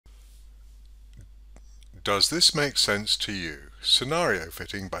Does this make sense to you? Scenario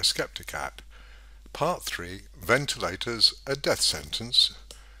fitting by Sceptikat. Part 3, Ventilators, a Death Sentence.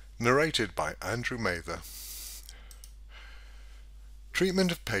 Narrated by Andrew Mather.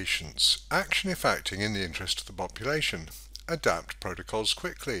 Treatment of patients. Action if acting in the interest of the population. Adapt protocols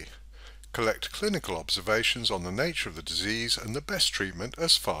quickly. Collect clinical observations on the nature of the disease and the best treatment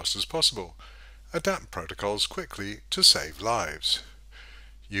as fast as possible. Adapt protocols quickly to save lives.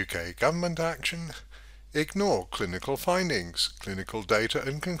 UK government action. Ignore clinical findings. Clinical data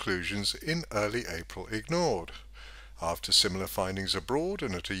and conclusions in early April ignored. After similar findings abroad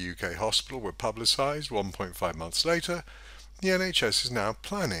and at a UK hospital were publicised 1.5 months later, the NHS is now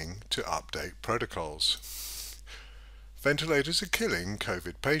planning to update protocols. Ventilators are killing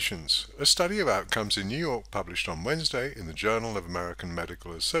COVID patients. A study of outcomes in New York published on Wednesday in the Journal of American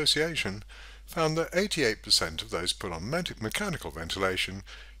Medical Association found that 88% of those put on mechanical ventilation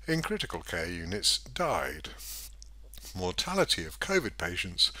in critical care units died. Mortality of COVID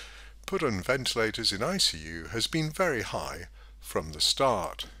patients put on ventilators in ICU has been very high from the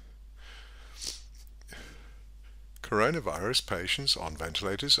start. Coronavirus patients on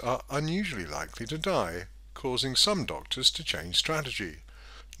ventilators are unusually likely to die, causing some doctors to change strategy.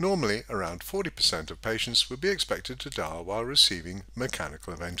 Normally, around 40% of patients would be expected to die while receiving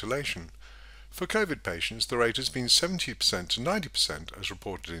mechanical ventilation. For COVID patients, the rate has been 70% to 90% as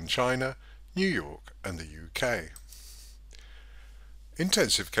reported in China, New York and the UK.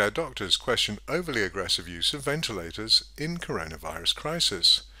 Intensive care doctors question overly aggressive use of ventilators in coronavirus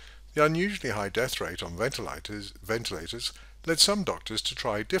crisis. The unusually high death rate on ventilators led some doctors to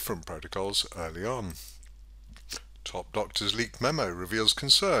try different protocols early on. Top doctors' leaked memo reveals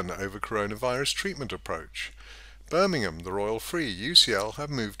concern over coronavirus treatment approach. Birmingham, the Royal Free, UCL have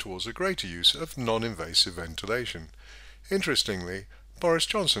moved towards a greater use of non-invasive ventilation. Interestingly, Boris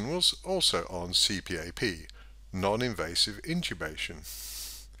Johnson was also on CPAP, non-invasive intubation.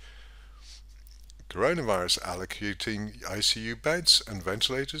 Coronavirus allocating ICU beds and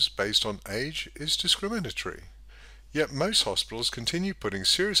ventilators based on age is discriminatory. Yet most hospitals continue putting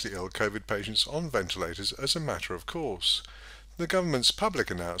seriously ill COVID patients on ventilators as a matter of course. The government's public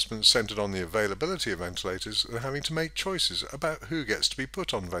announcements centred on the availability of ventilators and having to make choices about who gets to be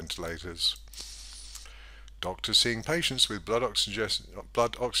put on ventilators. Doctors seeing patients with blood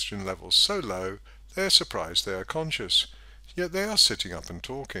oxygen levels so low they are surprised they are conscious, yet they are sitting up and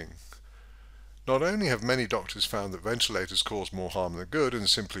talking. Not only have many doctors found that ventilators cause more harm than good and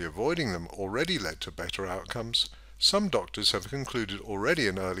simply avoiding them already led to better outcomes, some doctors have concluded already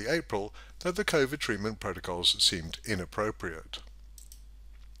in early April that the COVID treatment protocols seemed inappropriate.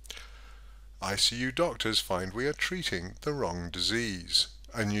 ICU doctors find we are treating the wrong disease.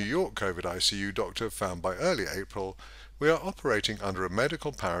 A New York COVID ICU doctor found by early April we are operating under a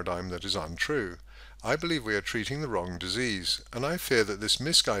medical paradigm that is untrue. I believe we are treating the wrong disease, and I fear that this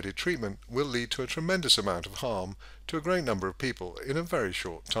misguided treatment will lead to a tremendous amount of harm to a great number of people in a very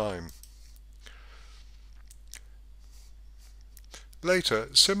short time. Later,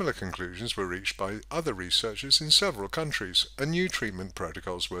 similar conclusions were reached by other researchers in several countries, and new treatment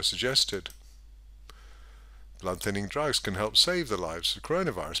protocols were suggested. Blood-thinning drugs can help save the lives of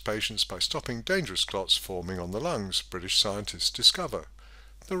coronavirus patients by stopping dangerous clots forming on the lungs, British scientists discover.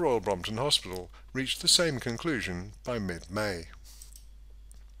 The Royal Brompton Hospital reached the same conclusion by mid-May.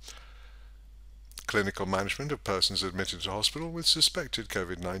 Clinical management of persons admitted to hospital with suspected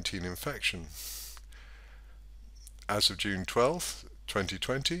COVID-19 infection. As of June 12,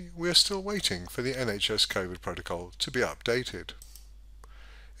 2020, we are still waiting for the NHS COVID protocol to be updated.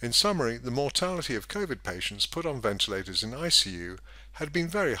 In summary, the mortality of COVID patients put on ventilators in ICU had been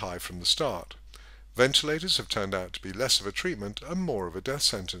very high from the start. Ventilators have turned out to be less of a treatment and more of a death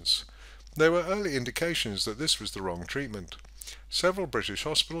sentence. There were early indications that this was the wrong treatment. Several British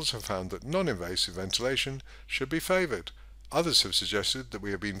hospitals have found that non-invasive ventilation should be favoured. Others have suggested that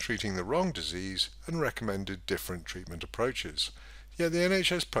we have been treating the wrong disease and recommended different treatment approaches. Yet the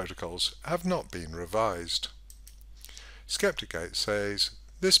NHS protocols have not been revised. Sceptikat says,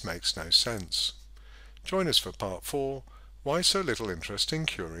 this makes no sense. Join us for part 4, Why So Little Interest in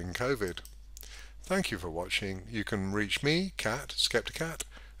Curing COVID. Thank you for watching. You can reach me, Kat, Sceptikat,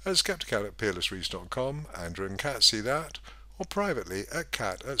 at sceptikat@peerlessreach.com, Andrew and Kat see that, or privately at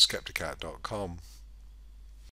kat@sceptikat.com.